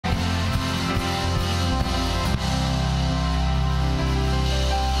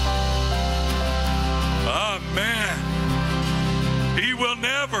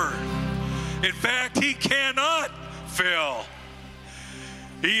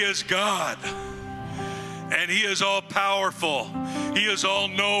He is God, and He is all powerful. He is all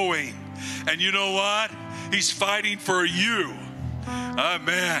knowing. And you know what? He's fighting for you.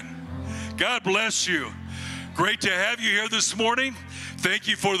 Amen. God bless you. Great to have you here this morning. Thank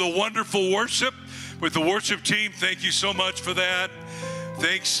you for the wonderful worship with the worship team. Thank you so much for that.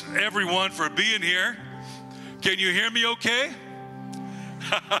 Thanks everyone for being here. Can you hear me okay?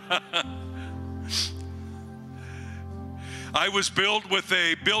 I was built with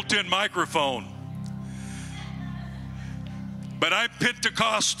a built-in microphone, but I'm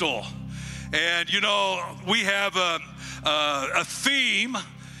Pentecostal, and you know, we have a theme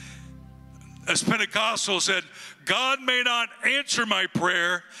as Pentecostals that God may not answer my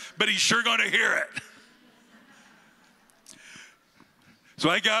prayer, but He's sure going to hear it. So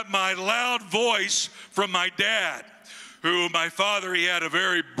I got my loud voice from my dad, who my father, he had a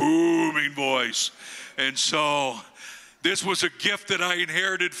very booming voice, and so this was a gift that I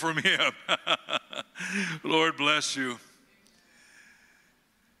inherited from him. Lord bless you.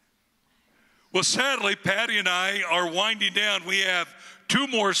 Well, sadly, Patty and I are winding down. We have 2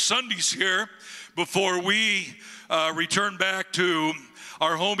 more Sundays here before we return back to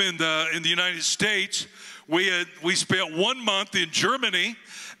our home in the United States. We spent 1 month in Germany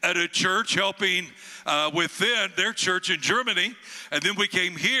at a church helping within their church in Germany, and then we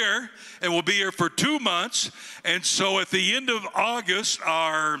came here, and we'll be here for 2 months. And so at the end of August,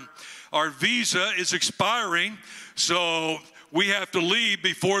 our visa is expiring, so we have to leave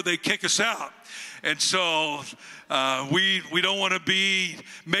before they kick us out. And so we don't want to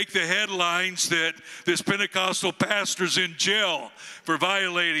make the headlines that this Pentecostal pastor's in jail for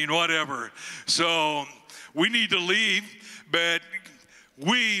violating whatever. So we need to leave, but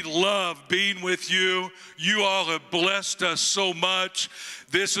we love being with you. You all have blessed us so much.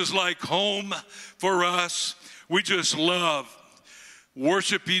 This is like home for us. We just love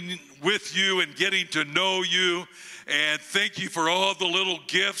worshiping with you and getting to know you. And thank you for all the little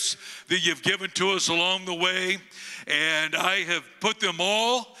gifts that you've given to us along the way. And I have put them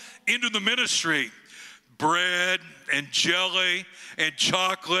all into the ministry. Bread and jelly and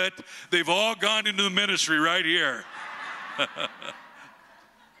chocolate. They've all gone into the ministry right here.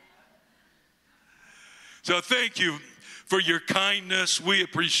 So thank you for your kindness. We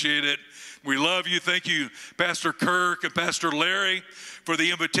appreciate it. We love you. Thank you, Pastor Kirk and Pastor Larry, for the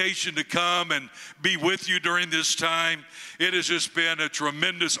invitation to come and be with you during this time. It has just been a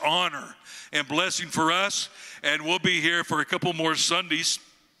tremendous honor and blessing for us, and we'll be here for a couple more Sundays.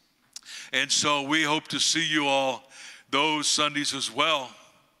 And so we hope to see you all those Sundays as well.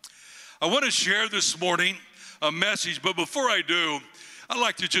 I want to share this morning a message, but before I do, I'd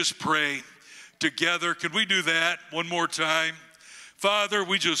like to just pray together. Can we do that one more time? Father,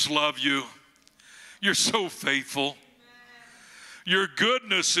 we just love you. You're so faithful. Your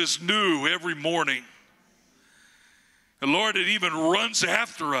goodness is new every morning. And Lord, it even runs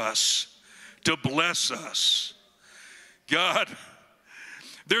after us to bless us. God,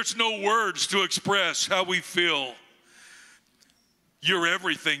 there's no words to express how we feel. You're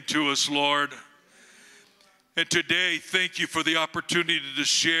everything to us, Lord. And today, thank you for the opportunity to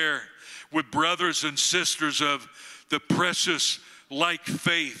share with brothers and sisters of the precious like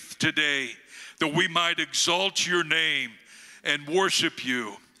faith today, that we might exalt your name and worship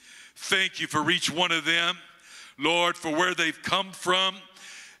you. Thank you for each one of them, Lord, for where they've come from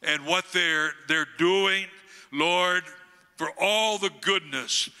and what they're doing, Lord, for all the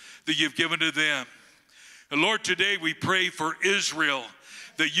goodness that you've given to them. And Lord, today we pray for Israel,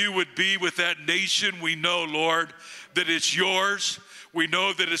 that you would be with that nation. We know, Lord, that it's yours. We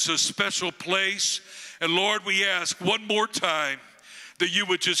know that it's a special place. And Lord, we ask one more time that you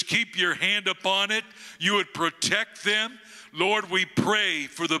would just keep your hand upon it. You would protect them. Lord, we pray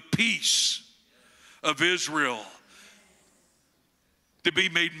for the peace of Israel to be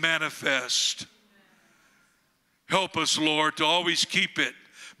made manifest. Help us, Lord, to always keep it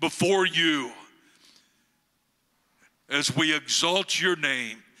before you as we exalt your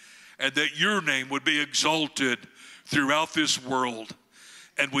name, and that your name would be exalted throughout this world.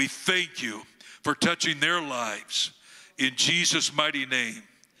 And we thank you for touching their lives. In Jesus' mighty name,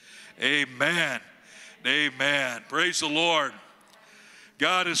 amen. Amen. Praise the Lord.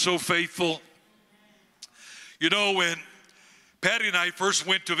 God is so faithful. You know, when Patty and I first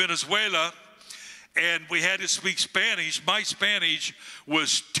went to Venezuela, and we had to speak Spanish. My Spanish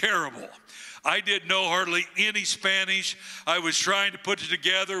was terrible. I didn't know hardly any Spanish. I was trying to put it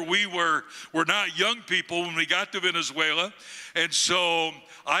together. We were not young people when we got to Venezuela. And so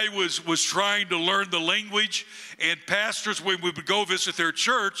I was trying to learn the language. And pastors, when we would go visit their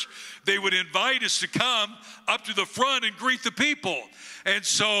church, they would invite us to come up to the front and greet the people. And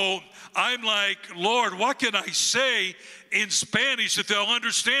so I'm like, Lord, what can I say in Spanish that they'll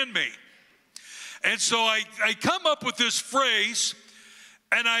understand me? And so I come up with this phrase,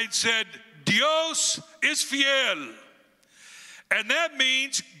 and I said, Dios es fiel. And that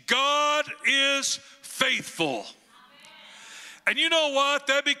means God is faithful. And you know what?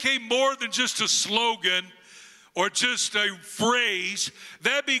 That became more than just a slogan or just a phrase.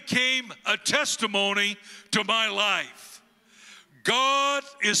 That became a testimony to my life. God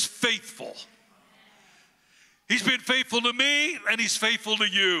is faithful. He's been faithful to me, and He's faithful to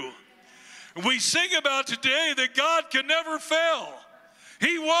you. We sing about today that God can never fail.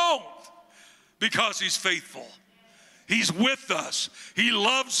 He won't, because He's faithful. He's with us. He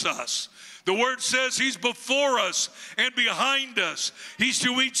loves us. The Word says He's before us and behind us. He's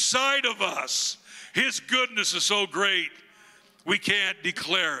to each side of us. His goodness is so great, we can't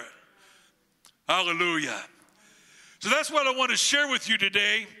declare it. Hallelujah. So that's what I want to share with you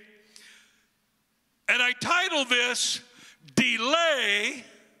today. And I titled this, Delay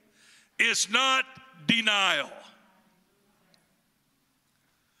is Not Denial.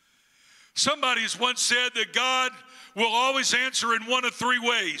 Somebody has once said that God will always answer in one of three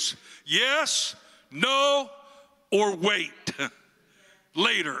ways: yes, no, or wait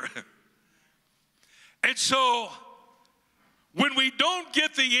later. And so when we don't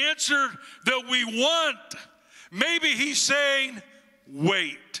get the answer that we want, maybe He's saying,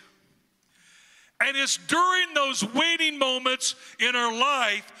 wait. And it's during those waiting moments in our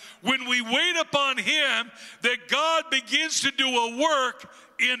life, when we wait upon Him, that God begins to do a work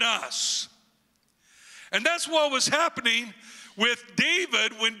in us. And that's what was happening with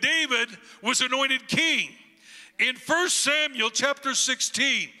David when David was anointed king. In 1 Samuel chapter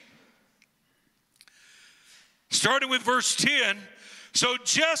 16, starting with verse 10, so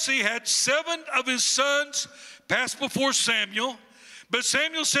Jesse had 7 of his sons pass before Samuel, but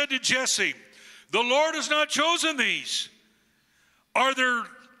Samuel said to Jesse, the Lord has not chosen these. Are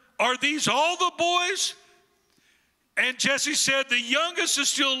these all the boys? And Jesse said, the youngest is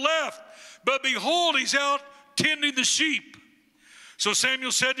still left, but behold, he's out tending the sheep. So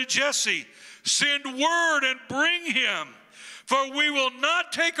Samuel said to Jesse, send word and bring him, for we will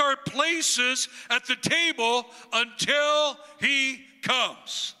not take our places at the table until he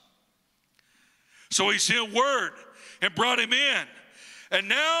comes. So he sent word and brought him in. And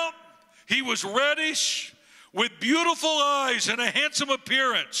now he was reddish, with beautiful eyes and a handsome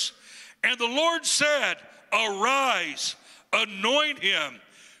appearance. And the Lord said, arise, anoint him,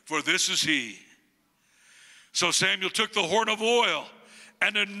 for this is he. So Samuel took the horn of oil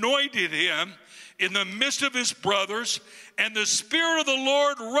and anointed him in the midst of his brothers, and the Spirit of the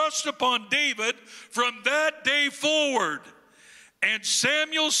Lord rushed upon David from that day forward. And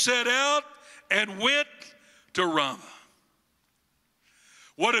Samuel set out and went to Ramah.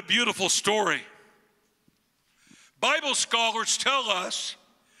 What a beautiful story. Bible scholars tell us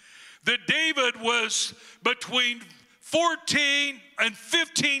that David was between 14 and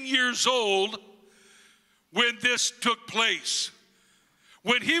 15 years old when this took place.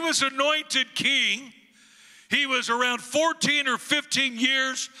 When he was anointed king, he was around 14 or 15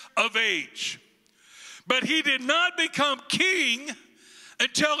 years of age. But he did not become king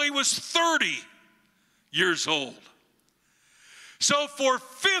until he was 30 years old. So for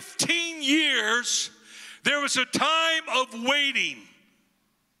 15 years, there was a time of waiting.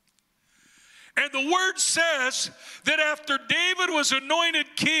 And the word says that after David was anointed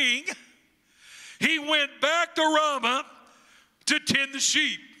king, he went back to Ramah to tend the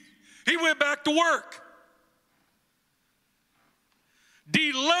sheep. He went back to work.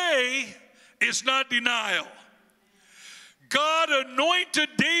 Delay is not denial. God anointed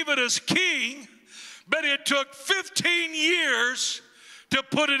David as king, but it took 15 years to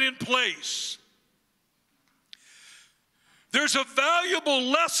put it in place. There's a valuable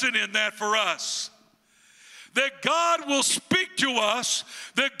lesson in that for us. That God will speak to us,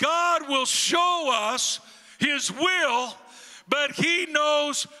 that God will show us His will, but He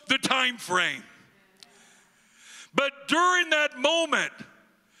knows the time frame. But during that moment,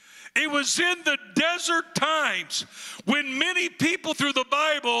 it was in the desert times when many people through the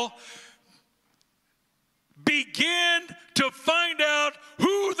Bible began to find out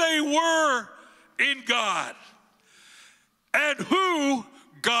who they were in God and who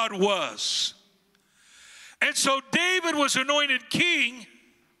God was. And so David was anointed king,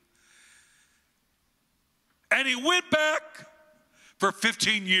 and he went back for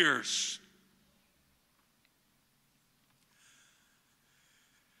 15 years.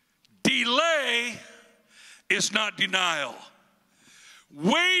 Delay is not denial.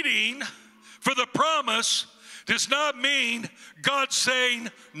 Waiting for the promise does not mean God saying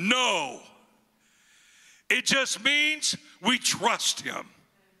no. It just means we trust him.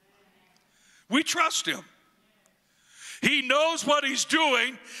 We trust him. He knows what he's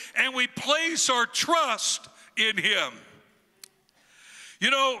doing, and we place our trust in him. You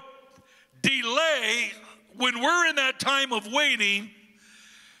know, delay, when we're in that time of waiting,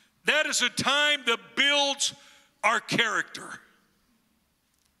 that is a time that builds our character.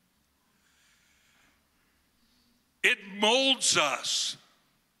 It molds us.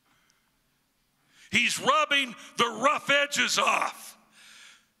 He's rubbing the rough edges off.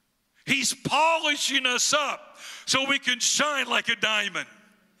 He's polishing us up so we can shine like a diamond.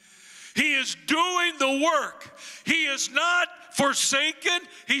 He is doing the work. He is not forsaken.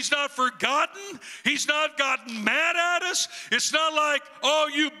 He's not forgotten. He's not gotten mad at us. It's not like, oh,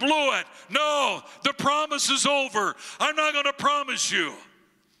 you blew it. No, the promise is over. I'm not going to promise you.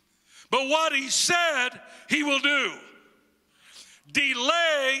 But what he said, he will do.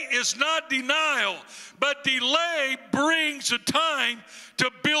 Delay is not denial, but delay brings a time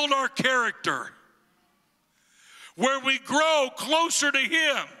to build our character, where we grow closer to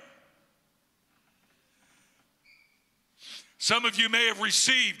him. Some of you may have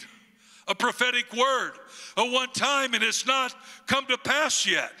received a prophetic word at one time, and it's not come to pass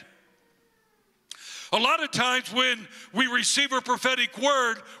yet. A lot of times when we receive a prophetic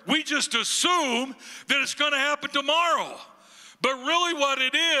word, we just assume that it's going to happen tomorrow. But really what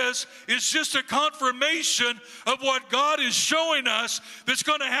it is just a confirmation of what God is showing us that's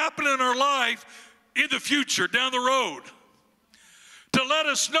going to happen in our life in the future, down the road. To let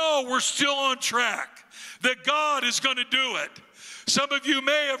us know we're still on track, that God is going to do it. Some of you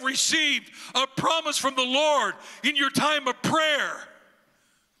may have received a promise from the Lord in your time of prayer,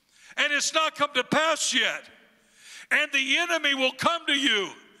 and it's not come to pass yet. And the enemy will come to you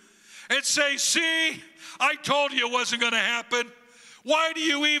and say, see, I told you it wasn't going to happen. Why do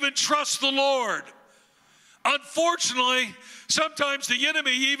you even trust the Lord? Unfortunately, sometimes the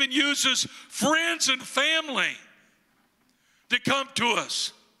enemy even uses friends and family to come to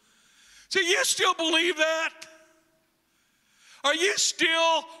us. So you still believe that? Are you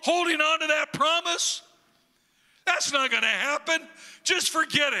still holding on to that promise? That's not going to happen. Just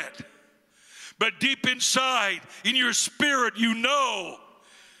forget it. But deep inside, in your spirit, you know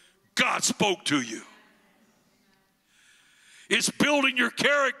God spoke to you. It's building your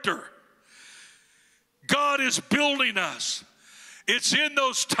character. God is building us. It's in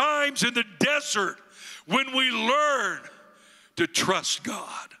those times in the desert when we learn to trust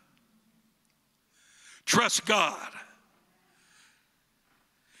God. Trust God.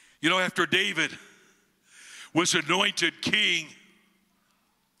 You know, after David was anointed king,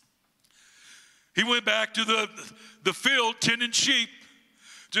 he went back to the field tending sheep,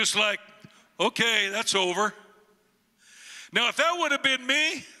 just like, okay, that's over. Now, if that would have been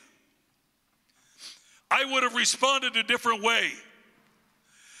me, I would have responded a different way,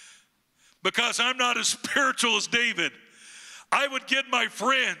 because I'm not as spiritual as David. I would get my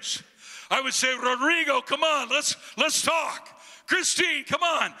friends. I would say, Rodrigo, come on, let's talk. Christine, come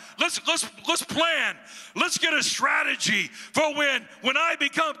on, let's plan. Let's get a strategy for when I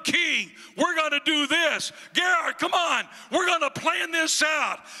become king, we're going to do this. Garrett, come on, we're going to plan this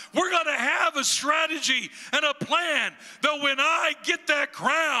out. We're going to have a strategy and a plan that when I get that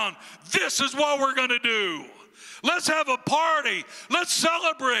crown, this is what we're going to do. Let's have a party. Let's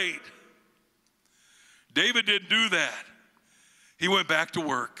celebrate. David didn't do that. He went back to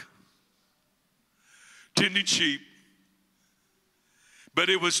work, tending sheep. But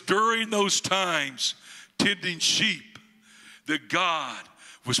it was during those times, tending sheep, that God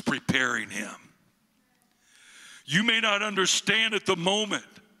was preparing him. You may not understand at the moment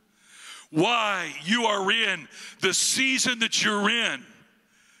why you are in the season that you're in,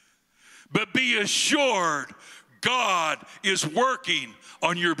 but be assured God is working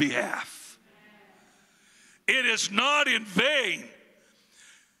on your behalf. It is not in vain.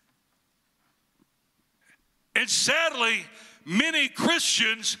 And sadly, many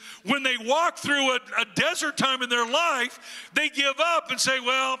Christians, when they walk through a desert time in their life, they give up and say,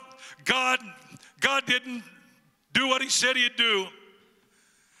 well, God didn't do what he said he'd do.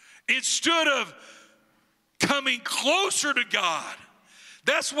 Instead of coming closer to God,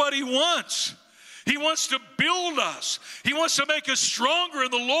 that's what he wants. He wants to build us. He wants to make us stronger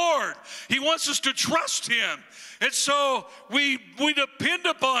in the Lord. He wants us to trust him. And so we depend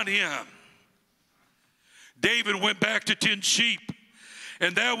upon him. David went back to tend sheep,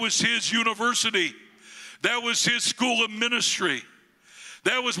 and that was his university. That was his school of ministry.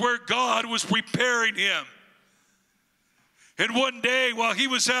 That was where God was preparing him. And one day while he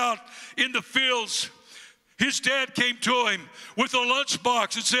was out in the fields, his dad came to him with a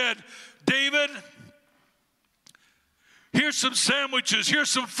lunchbox and said, David, here's some sandwiches, here's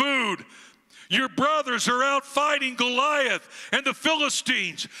some food. Your brothers are out fighting Goliath and the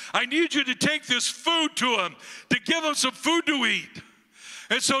Philistines. I need you to take this food to them, to give them some food to eat.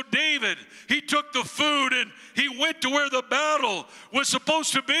 And so David, he took the food and he went to where the battle was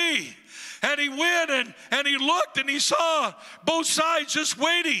supposed to be. And he went and he looked and he saw both sides just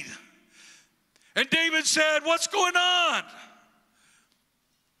waiting. And David said, what's going on?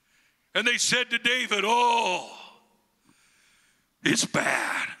 And they said to David, oh, it's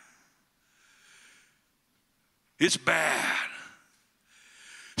bad. It's bad.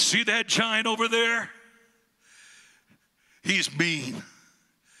 See that giant over there? He's mean.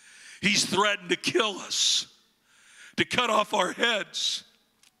 He's threatened to kill us, to cut off our heads,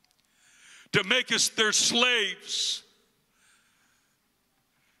 to make us their slaves.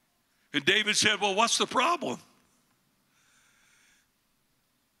 And David said, well, what's the problem?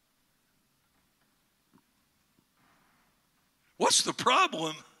 What's the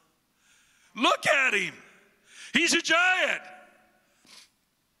problem? Look at him. He's a giant.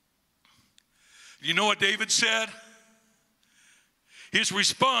 You know what David said? His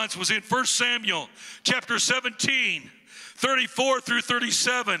response was in 1 Samuel chapter 17, 34 through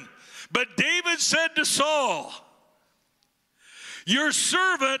 37. But David said to Saul, your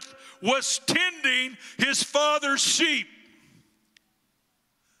servant was tending his father's sheep.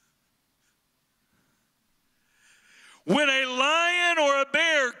 When a lion or a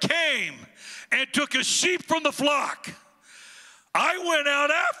bear came and took a sheep from the flock, I went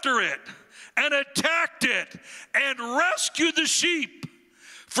out after it and attacked it and rescued the sheep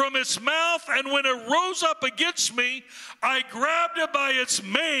from its mouth. And when it rose up against me, I grabbed it by its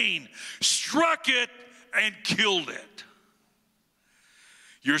mane, struck it, and killed it.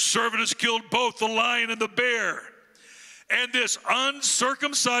 Your servant has killed both the lion and the bear. And this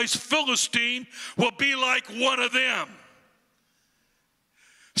uncircumcised Philistine will be like one of them,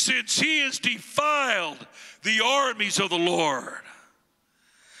 since he has defiled the armies of the Lord.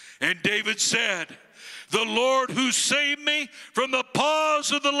 And David said, the Lord who saved me from the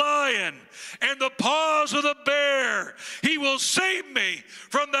paws of the lion and the paws of the bear, he will save me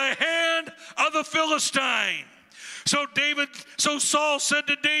from the hand of the Philistine. So Saul said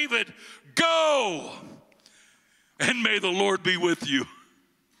to David, go, and may the Lord be with you.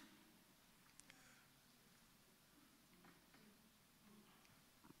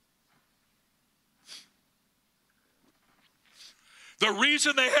 The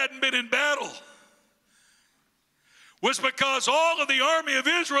reason they hadn't been in battle was because all of the army of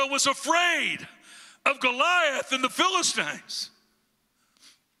Israel was afraid of Goliath and the Philistines.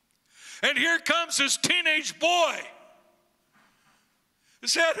 And here comes this teenage boy. He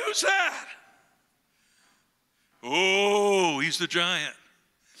said, who's that? Oh, he's the giant.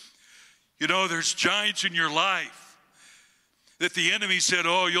 You know, there's giants in your life that the enemy said,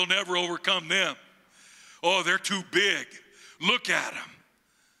 oh, you'll never overcome them. Oh, they're too big. Look at them.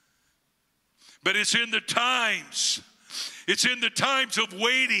 But it's in the times of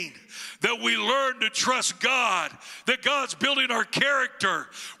waiting that we learn to trust God, that God's building our character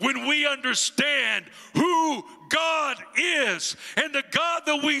when we understand who God is, and the God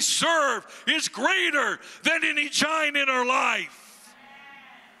that we serve is greater than any giant in our life.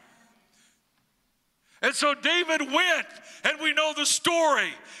 And so David went, and we know the story.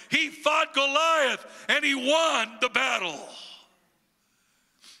 He fought Goliath, and he won the battle.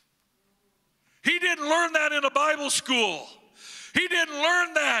 He didn't learn that in a Bible school. He didn't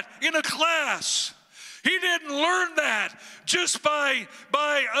learn that in a class. He didn't learn that just by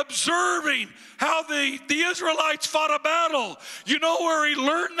observing how the Israelites fought a battle. You know where he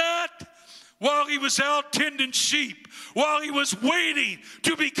learned that? While he was out tending sheep, while he was waiting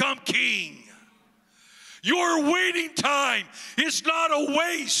to become king. Your waiting time is not a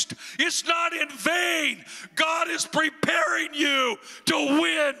waste. It's not in vain. God is preparing you to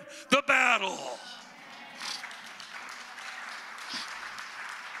win the battle.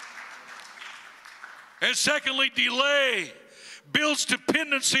 And secondly, delay builds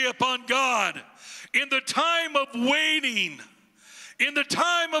dependency upon God. In the time of waiting, in the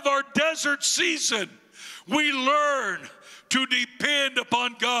time of our desert season, we learn to depend depend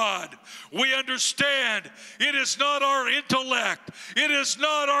upon God, we understand it is not our intellect, it is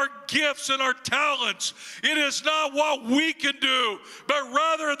not our gifts and our talents, it is not what we can do, but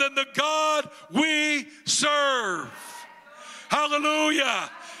rather than the God we serve. Hallelujah.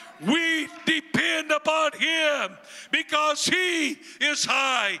 We depend upon him because he is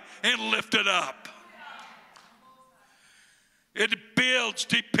high and lifted up. It builds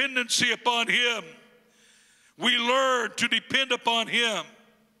dependency upon him. We learn to depend upon him.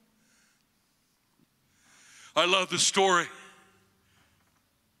 I love the story.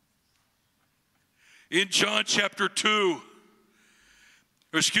 In John chapter 2,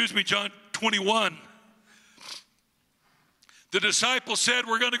 John 21, the disciples said,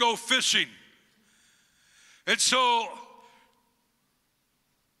 we're going to go fishing. And so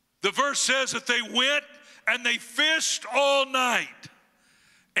the verse says that they went and they fished all night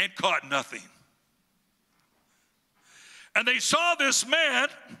and caught nothing. And they saw this man,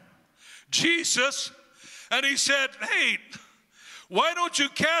 Jesus, and he said, hey, why don't you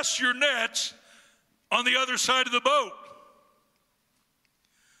cast your nets on the other side of the boat?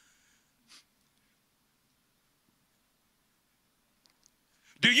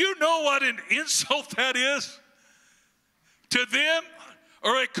 Do you know what an insult that is to them?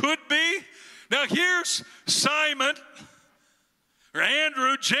 Or it could be. Now here's Simon, or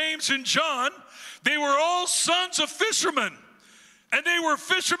Andrew, James, and John. They were all sons of fishermen, and they were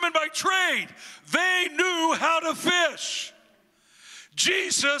fishermen by trade. They knew how to fish.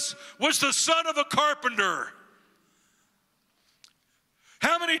 Jesus was the son of a carpenter.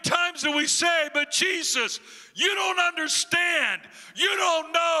 How many times do we say, but Jesus, you don't understand. You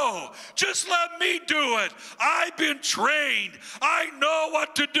don't know. Just let me do it. I've been trained. I know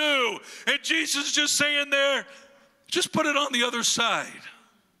what to do. And Jesus is just saying there, just put it on the other side.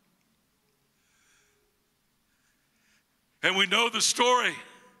 And we know the story.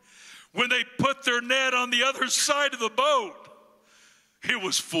 When they put their net on the other side of the boat, it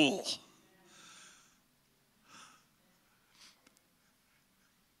was full.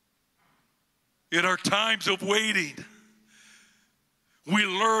 In our times of waiting, we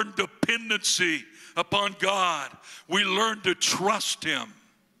learn dependency upon God. We learn to trust him.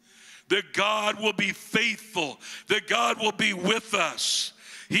 That God will be faithful. That God will be with us.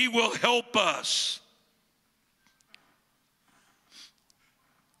 He will help us.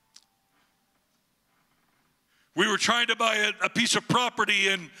 We were trying to buy a piece of property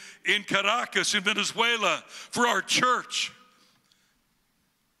in Caracas, in Venezuela, for our church.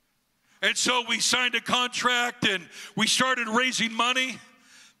 And so we signed a contract and we started raising money.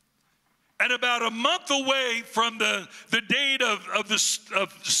 And about a month away from the date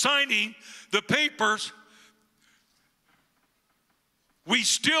of signing the papers, we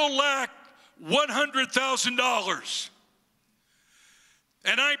still lacked $100,000.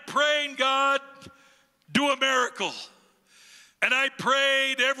 And I prayed, God, do a miracle. And I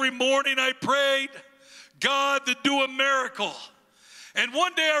prayed every morning, I prayed, God, to do a miracle. And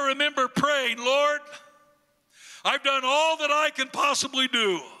one day I remember praying, Lord, I've done all that I can possibly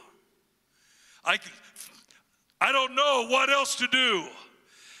do. I don't know what else to do.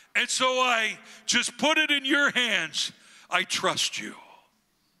 And so I just put it in your hands. I trust you.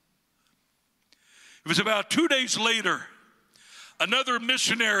 It was about 2 days later, another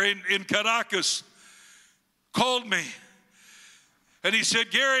missionary in Caracas called me. And he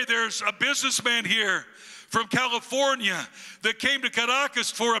said, Gary, there's a businessman here from California that came to Caracas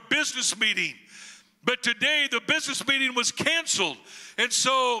for a business meeting. But today the business meeting was canceled. And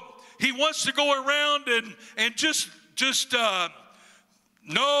so he wants to go around and just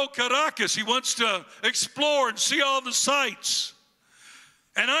know Caracas. He wants to explore and see all the sights.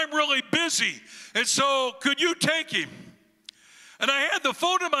 And I'm really busy. And so could you take him? And I had the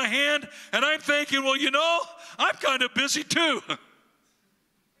phone in my hand and I'm thinking, well, you know, I'm kind of busy too.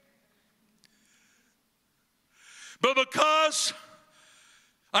 But because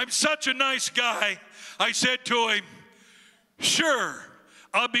I'm such a nice guy, I said to him, sure,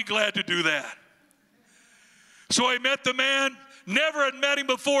 I'll be glad to do that. So I met the man, never had met him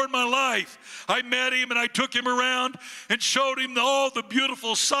before in my life. I met him and I took him around and showed him all the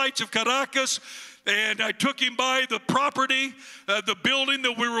beautiful sights of Caracas. And I took him by the property, the building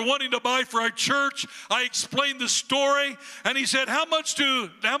that we were wanting to buy for our church. I explained the story, and he said, how much do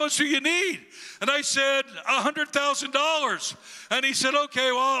you need? And I said, $100,000. And he said,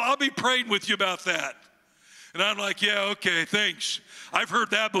 okay, well, I'll be praying with you about that. And I'm like, yeah, okay, thanks. I've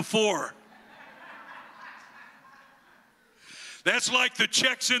heard that before. That's like the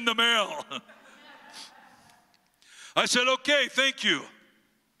checks in the mail. I said, okay, thank you.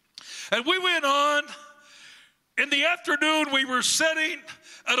 And we went on In the afternoon, we were sitting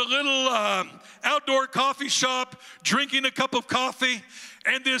at a little outdoor coffee shop, drinking a cup of coffee,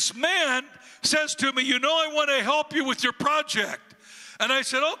 and this man says to me, you know, I want to help you with your project. And I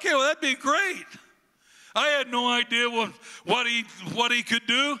said, okay, well, that'd be great. I had no idea what he could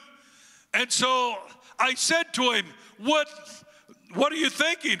do. And so I said to him, what are you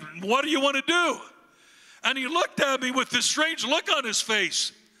thinking? What do you want to do? And he looked at me with this strange look on his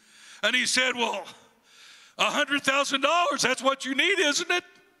face. And he said, well, $100,000, that's what you need, isn't it?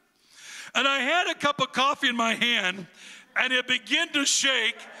 And I had a cup of coffee in my hand, and it began to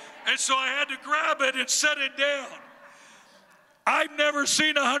shake, and so I had to grab it and set it down. I've never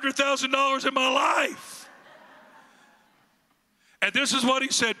seen $100,000 in my life. And this is what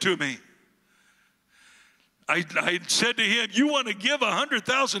he said to me. I said to him, you want to give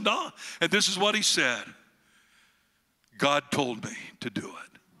 $100,000? And this is what he said. God told me to do it.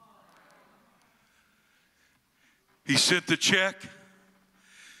 He sent the check.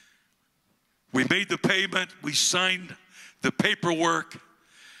 We made the payment. We signed the paperwork.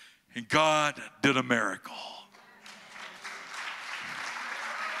 And God did a miracle.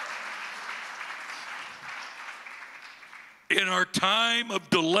 In our time of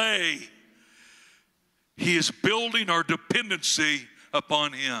delay, He is building our dependency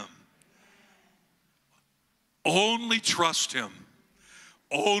upon Him. Only trust Him.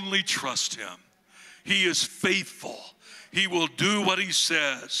 Only trust Him. He is faithful. He will do what He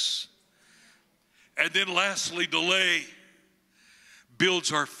says. And then lastly, delay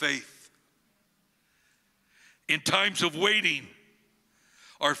builds our faith. In times of waiting,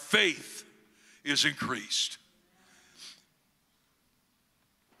 our faith is increased.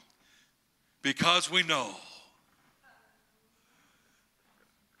 Because we know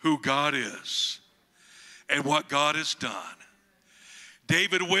who God is and what God has done.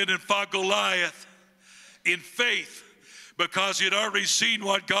 David went and fought Goliath in faith because he had already seen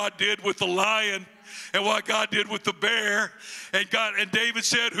what God did with the lion and what God did with the bear. And David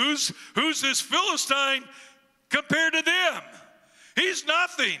said, who's this Philistine compared to them? He's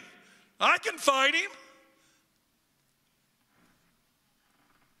nothing. I can fight him.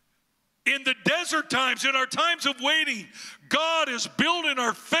 In the desert times, in our times of waiting, God is building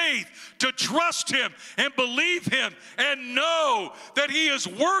our faith to trust Him and believe Him and know that He is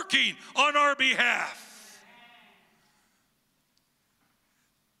working on our behalf.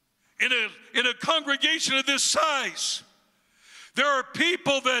 In a congregation of this size, there are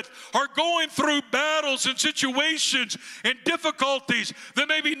people that are going through battles and situations and difficulties that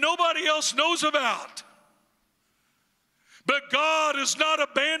maybe nobody else knows about. But God has not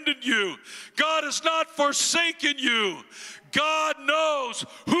abandoned you. God has not forsaken you. God knows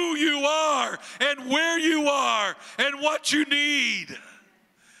who you are and where you are and what you need.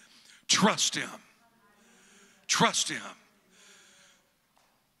 Trust Him. Trust Him.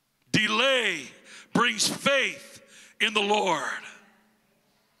 Delay brings faith in the Lord.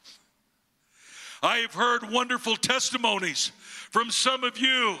 I have heard wonderful testimonies from some of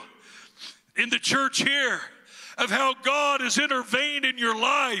you in the church here of how God has intervened in your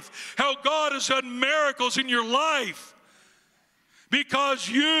life, how God has done miracles in your life because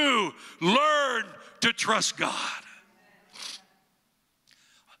you learned to trust God.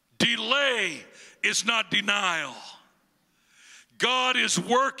 Delay is not denial. God is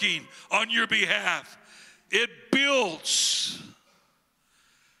working on your behalf. It builds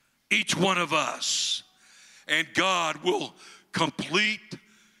each one of us, and God will complete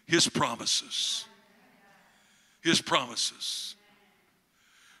His promises. His promises.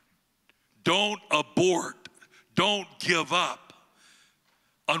 Don't abort. Don't give up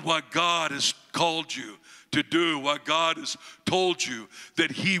on what God has called you to do, what God has told you that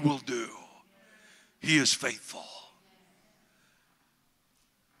He will do. He is faithful.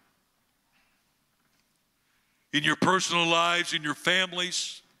 In your personal lives, in your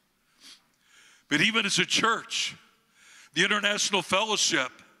families, but even as a church, the International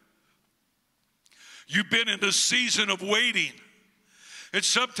Fellowship, you've been in a season of waiting. And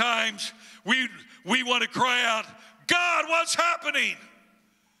sometimes we want to cry out, God, what's happening?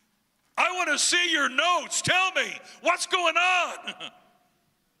 I want to see your notes. Tell me what's going on.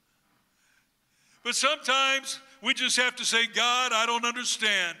 But sometimes we just have to say, God, I don't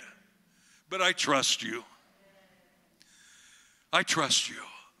understand, but I trust you. I trust you.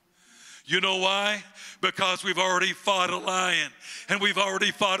 You know why? Because we've already fought a lion and we've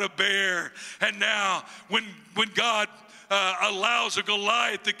already fought a bear. And now when God allows a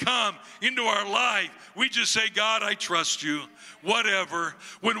Goliath to come into our life, we just say, God, I trust you. Whatever.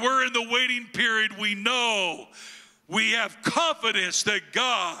 When we're in the waiting period, we know, we have confidence that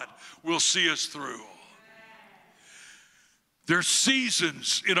God will see us through. There's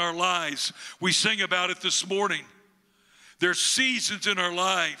seasons in our lives. We sang about it this morning. There's seasons in our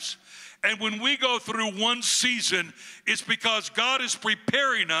lives. And when we go through one season, it's because God is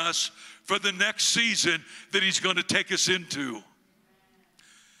preparing us for the next season that he's going to take us into.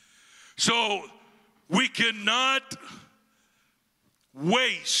 So we cannot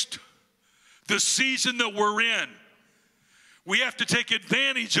waste the season that we're in. We have to take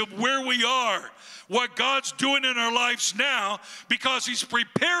advantage of where we are, what God's doing in our lives now, because he's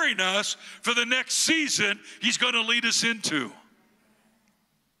preparing us for the next season he's going to lead us into.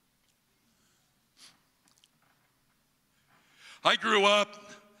 I grew up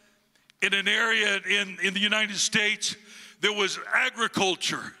in an area in the United States that was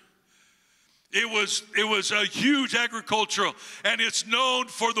agriculture. It was a huge agricultural, and it's known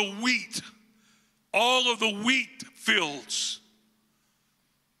for the wheat, all of the wheat fields.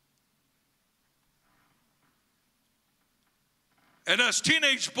 And us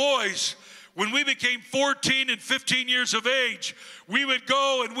teenage boys, when we became 14 and 15 years of age, we would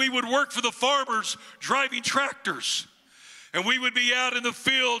go and we would work for the farmers driving tractors. And we would be out in the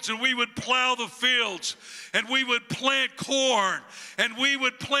fields, and we would plow the fields, and we would plant corn, and we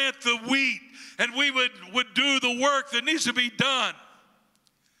would plant the wheat, and we would do the work that needs to be done.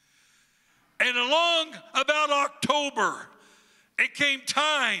 And along about October, it came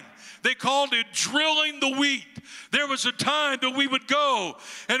time. They called it drilling the wheat. There was a time that we would go,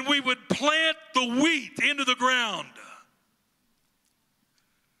 and we would plant the wheat into the ground.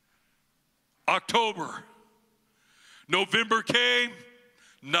 October. November came,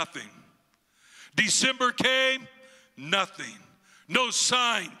 nothing. December came, nothing. No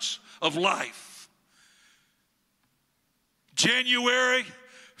signs of life. January,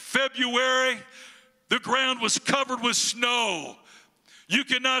 February, the ground was covered with snow. You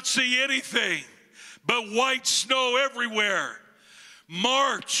could not see anything but white snow everywhere.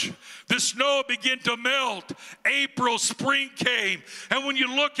 March, the snow began to melt. April, spring came. And when you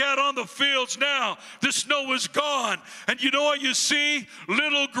look out on the fields now, the snow is gone. And you know what you see?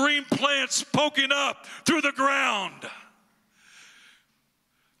 Little green plants poking up through the ground.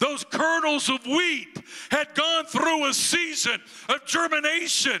 Those kernels of wheat had gone through a season of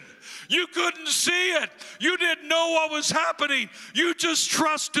germination. You couldn't see it. You didn't know what was happening. You just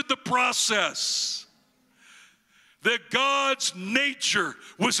trusted the process. That God's nature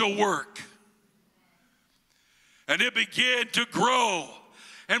was at work. And it began to grow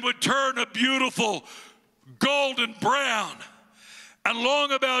and would turn a beautiful golden brown. And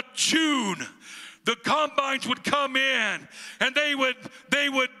long about June, the combines would come in, and they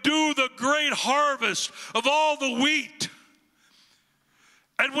would do the great harvest of all the wheat.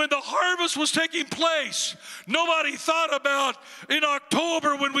 And when the harvest was taking place, nobody thought about in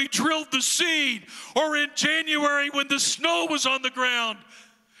October when we drilled the seed, or in January when the snow was on the ground.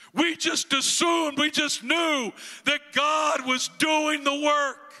 We just assumed, we just knew that God was doing the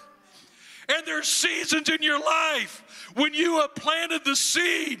work. And there's seasons in your life when you have planted the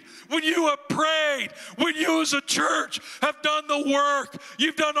seed, when you have prayed, when you as a church have done the work.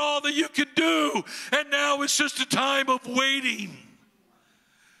 You've done all that you can do, and now it's just a time of waiting.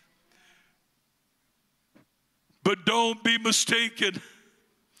 But don't be mistaken.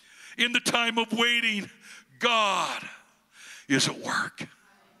 In the time of waiting, God is at work.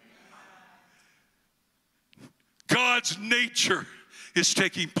 God's nature is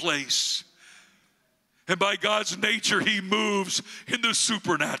taking place. And by God's nature, he moves in the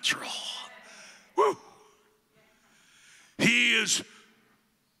supernatural. Woo. He is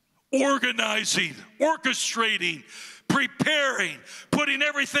organizing, orchestrating, preparing, putting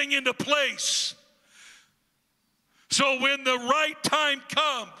everything into place. So when the right time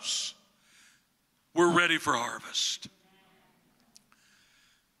comes, we're ready for harvest.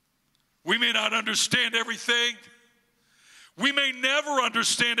 We may not understand everything. We may never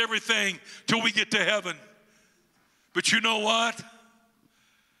understand everything till we get to heaven. But you know what?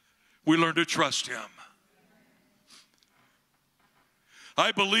 We learn to trust him.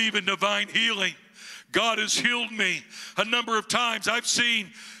 I believe in divine healing. God has healed me a number of times. I've seen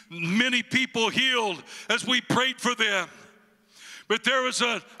many people healed as we prayed for them. But there was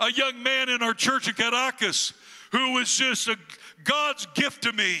a young man in our church in Caracas who was just God's gift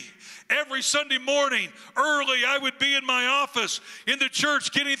to me. Every Sunday morning, early, I would be in my office in the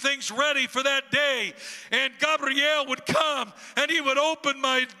church getting things ready for that day. And Gabriel would come, and he would open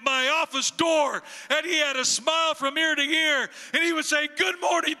my office door, and he had a smile from ear to ear. And he would say, "Good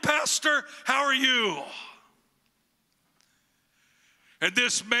morning, Pastor. How are you?" And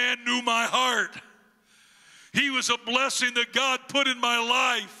this man knew my heart. He was a blessing that God put in my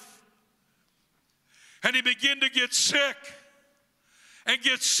life. And he began to get sick. and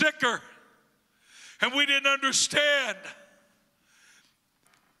get sicker. And we didn't understand.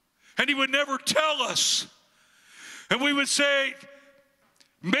 And he would never tell us. And we would say,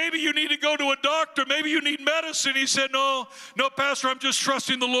 maybe you need to go to a doctor. Maybe you need medicine. He said, no, Pastor, I'm just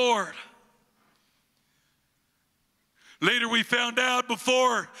trusting the Lord. Later we found out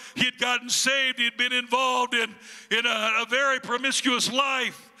before he had gotten saved, he had been involved in a very promiscuous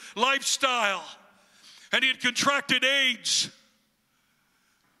lifestyle. And he had contracted AIDS.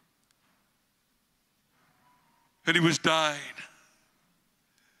 And he was dying.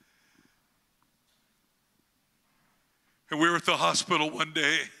 And we were at the hospital one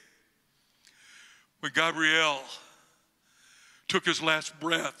day when Gabriel took his last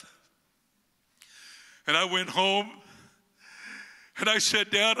breath. And I went home and I sat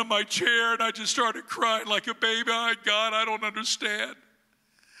down in my chair and I just started crying like a baby. Oh, God, I don't understand.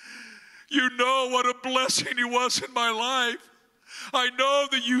 You know what a blessing he was in my life. I know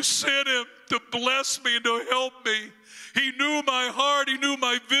that you sent him to bless me and to help me. He knew my heart. He knew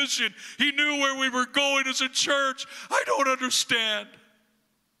my vision. He knew where we were going as a church. I don't understand.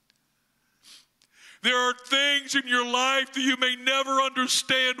 There are things in your life that you may never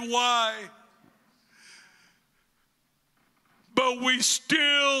understand why. But we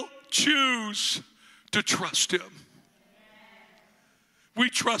still choose to trust him. We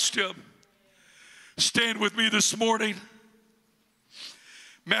trust him. Stand with me this morning.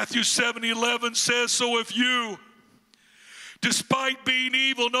 Matthew 7:11 says, so if you, despite being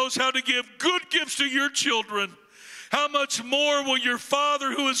evil, knows how to give good gifts to your children, how much more will your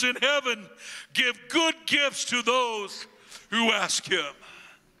Father who is in heaven give good gifts to those who ask him?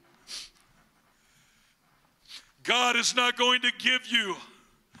 God is not going to give you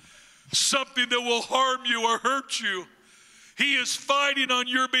something that will harm you or hurt you. He is fighting on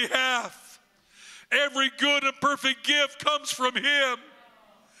your behalf. Every good and perfect gift comes from him.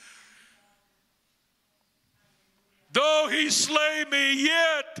 Though he slay me,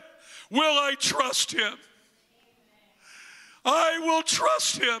 yet will I trust him. I will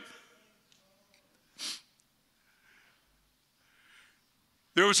trust him.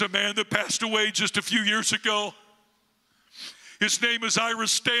 There was a man that passed away just a few years ago. His name is Ira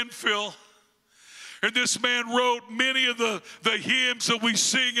Stanfill. And this man wrote many of the hymns that we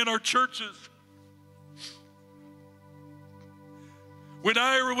sing in our churches. When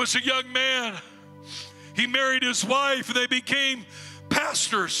Ira was a young man, he married his wife and they became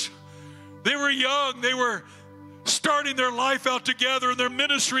pastors. They were young. They were starting their life out together and their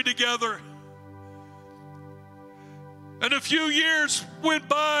ministry together. And a few years went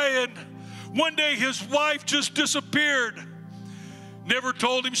by and one day his wife just disappeared. Never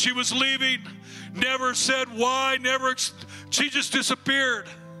told him she was leaving. Never said why. She just disappeared.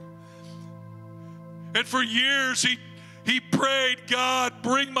 And for years he prayed, God,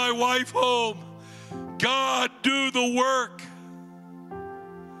 bring my wife home. God, do the work.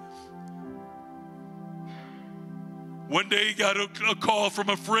 One day he got a call from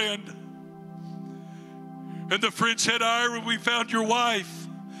a friend. And the friend said, Ira, we found your wife.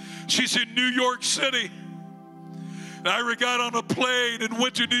 She's in New York City. And Ira got on a plane and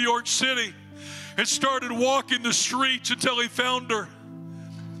went to New York City and started walking the streets until he found her.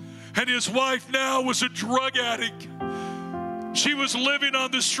 And his wife now was a drug addict. She was living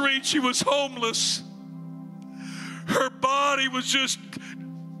on the street. She was homeless. Her body was just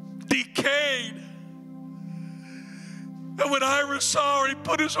decayed. And when Ira saw her, he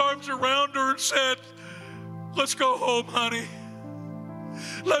put his arms around her and said, let's go home, honey.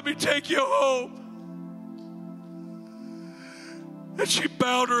 Let me take you home. And she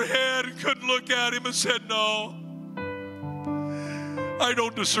bowed her head and couldn't look at him and said, no, I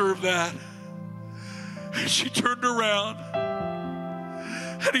don't deserve that. And she turned around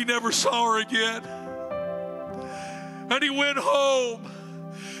and he never saw her again. And he went home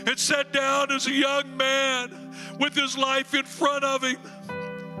and sat down as a young man with his life in front of him,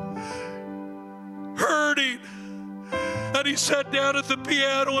 hurting. And he sat down at the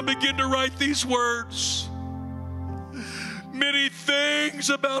piano and began to write these words. Many things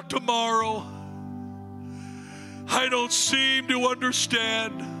about tomorrow I don't seem to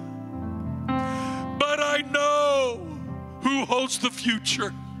understand, but I know who holds the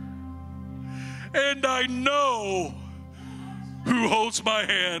future, and I know who holds my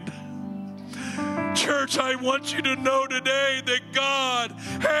hand. Church, I want you to know today that God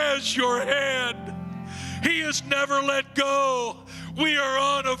has your hand. He has never let go. We are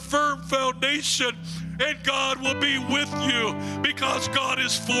on a firm foundation, and God will be with you because God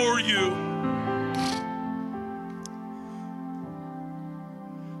is for you.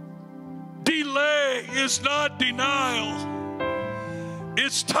 Delay is not denial.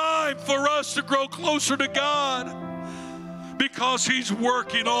 It's time for us to grow closer to God, because He's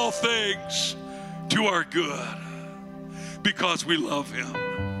working all things to our good, because we love Him.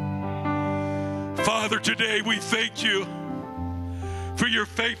 Father, today we thank you for your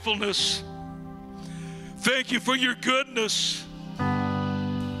faithfulness. Thank you for your goodness.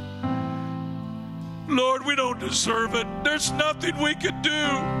 Lord, we don't deserve it. There's nothing we could do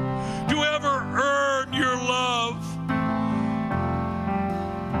to ever earn your love.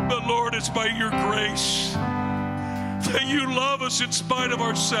 But Lord, it's by your grace that you love us in spite of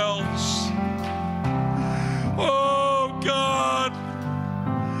ourselves. Oh God,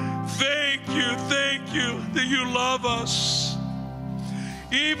 thank you that you love us.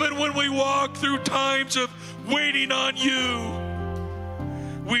 Even when we walk through times of waiting on you,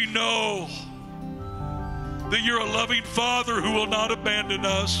 we know that you're a loving Father who will not abandon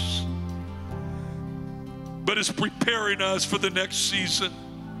us, but is preparing us for the next season.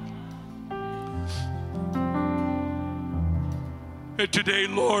 And today,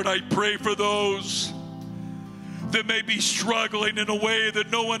 Lord, I pray for those that may be struggling in a way that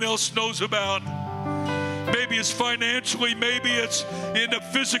no one else knows about. Maybe it's financially, maybe it's in a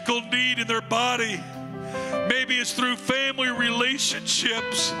physical need in their body. Maybe it's through family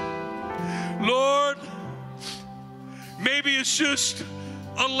relationships. Lord, maybe it's just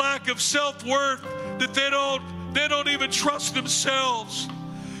a lack of self-worth that they don't even trust themselves.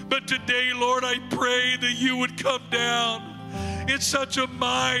 But today, Lord, I pray that you would come down in such a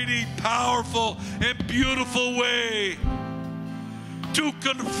mighty, powerful, and beautiful way to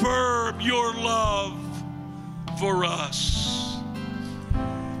confirm your love for us.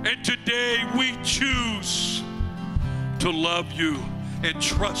 And today we choose to love you and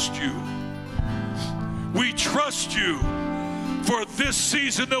trust you. We trust you for this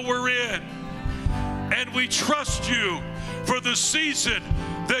season that we're in. And we trust you for the season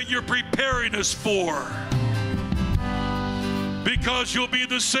that you're preparing us for. Because you'll be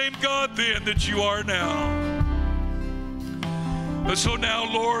the same God then that you are now. And so now,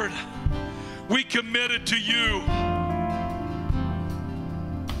 Lord, we commit it to you.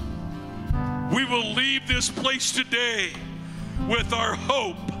 We will leave this place today with our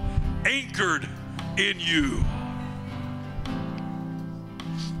hope anchored in you.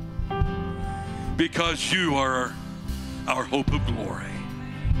 Because you are our hope of glory.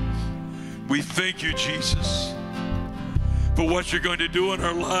 We thank you, Jesus, for what you're going to do in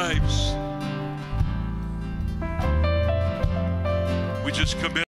our lives. We just commit.